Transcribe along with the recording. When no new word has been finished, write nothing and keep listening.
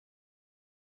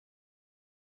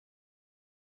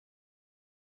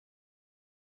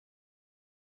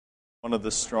One of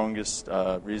the strongest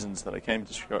reasons that I came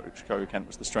to Chicago Kent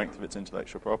was the strength of its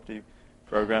intellectual property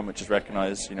program, which is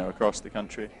recognized, across the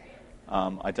country.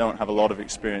 I don't have a lot of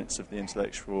experience of the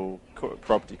intellectual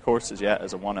property courses yet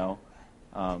as a 1L,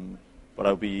 but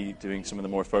I'll be doing some of the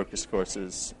more focused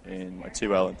courses in my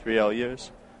 2L and 3L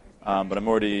years. But I'm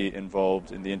already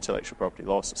involved in the Intellectual Property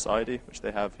Law Society, which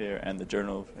they have here, and the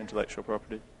Journal of Intellectual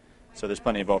Property. So there's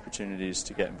plenty of opportunities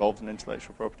to get involved in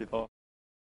intellectual property law.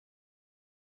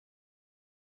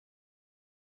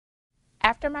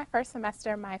 After my first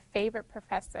semester, my favorite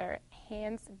professor,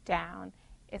 hands down,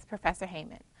 is Professor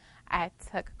Heyman. I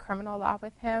took criminal law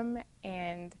with him,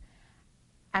 and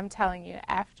I'm telling you,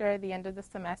 after the end of the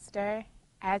semester,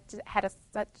 I had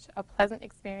such a pleasant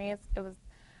experience. It was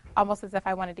almost as if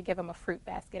I wanted to give him a fruit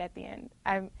basket at the end.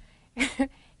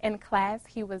 In class,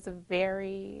 he was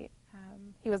very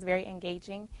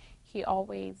engaging. He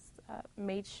always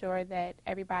made sure that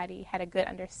everybody had a good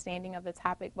understanding of the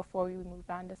topic before we moved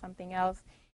on to something else.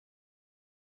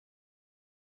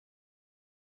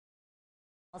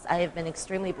 I have been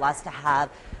extremely blessed to have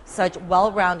such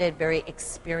well-rounded, very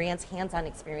experienced, hands-on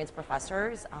experienced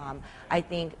professors. I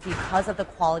think because of the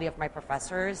quality of my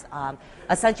professors,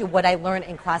 essentially what I learn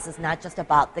in class is not just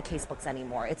about the casebooks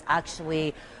anymore. It's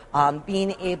actually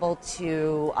being able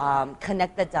to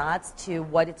connect the dots to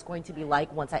what it's going to be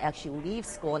like once I actually leave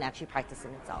school and actually practice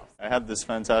in itself. I had this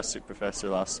fantastic professor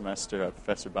last semester,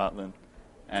 Professor Batlin,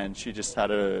 and she just had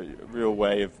a real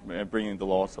way of bringing the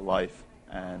law to life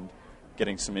and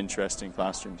getting some interesting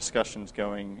classroom discussions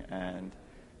going, and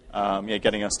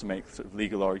getting us to make sort of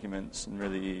legal arguments, and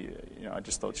really, I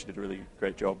just thought she did a really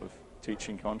great job of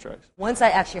teaching contracts. Once I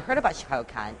actually heard about Chicago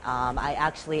Kent, I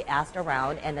actually asked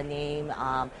around, and the name,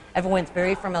 everyone's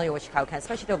very familiar with Chicago Kent,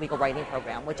 especially their legal writing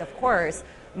program, which of course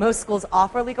most schools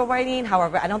offer legal writing.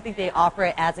 However, I don't think they offer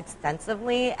it as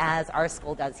extensively as our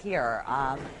school does here.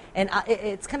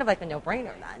 It's kind of like a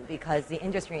no-brainer then, because the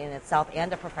industry in itself and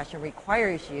the profession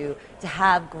requires you to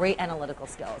have great analytical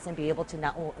skills and be able to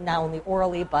not only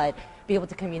orally but be able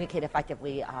to communicate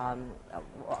effectively,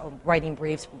 writing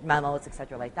briefs, memos,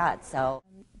 etc. like that. So,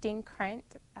 Dean Krent,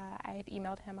 I had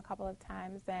emailed him a couple of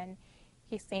times, and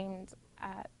he seemed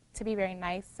to be very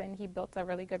nice, and he built a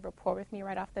really good rapport with me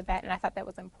right off the bat, and I thought that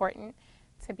was important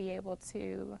to be able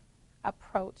to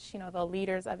approach, the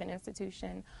leaders of an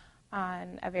institution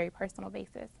on a very personal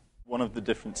basis. One of the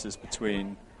differences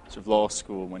between sort of law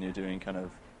school when you're doing kind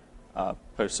of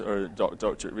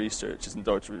doctorate research is in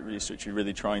doctorate research you're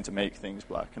really trying to make things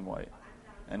black and white,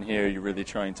 and here you're really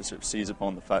trying to sort of seize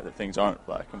upon the fact that things aren't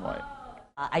black and white.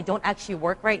 I don't actually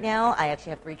work right now. I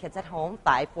actually have 3 kids at home,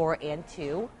 5, 4, and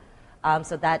 2.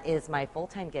 So that is my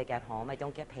full-time gig at home. I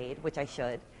don't get paid, which I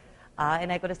should,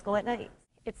 and I go to school at night.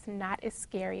 It's not as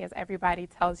scary as everybody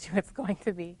tells you it's going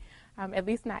to be, at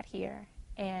least not here.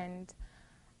 And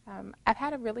I've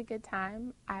had a really good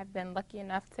time. I've been lucky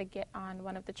enough to get on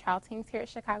one of the trial teams here at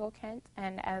Chicago Kent,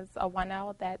 and as a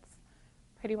 1L, that's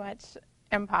pretty much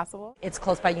impossible. It's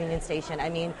close by Union Station. I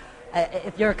mean,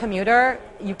 if you're a commuter,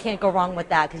 you can't go wrong with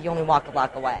that because you only walk a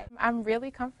block away. I'm really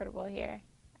comfortable here.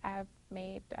 I've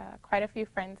made quite a few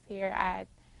friends here.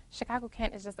 Chicago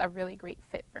Kent is just a really great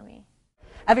fit for me.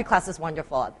 Every class is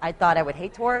wonderful. I thought I would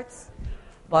hate torts,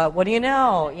 but what do you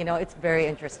know? It's very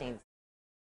interesting.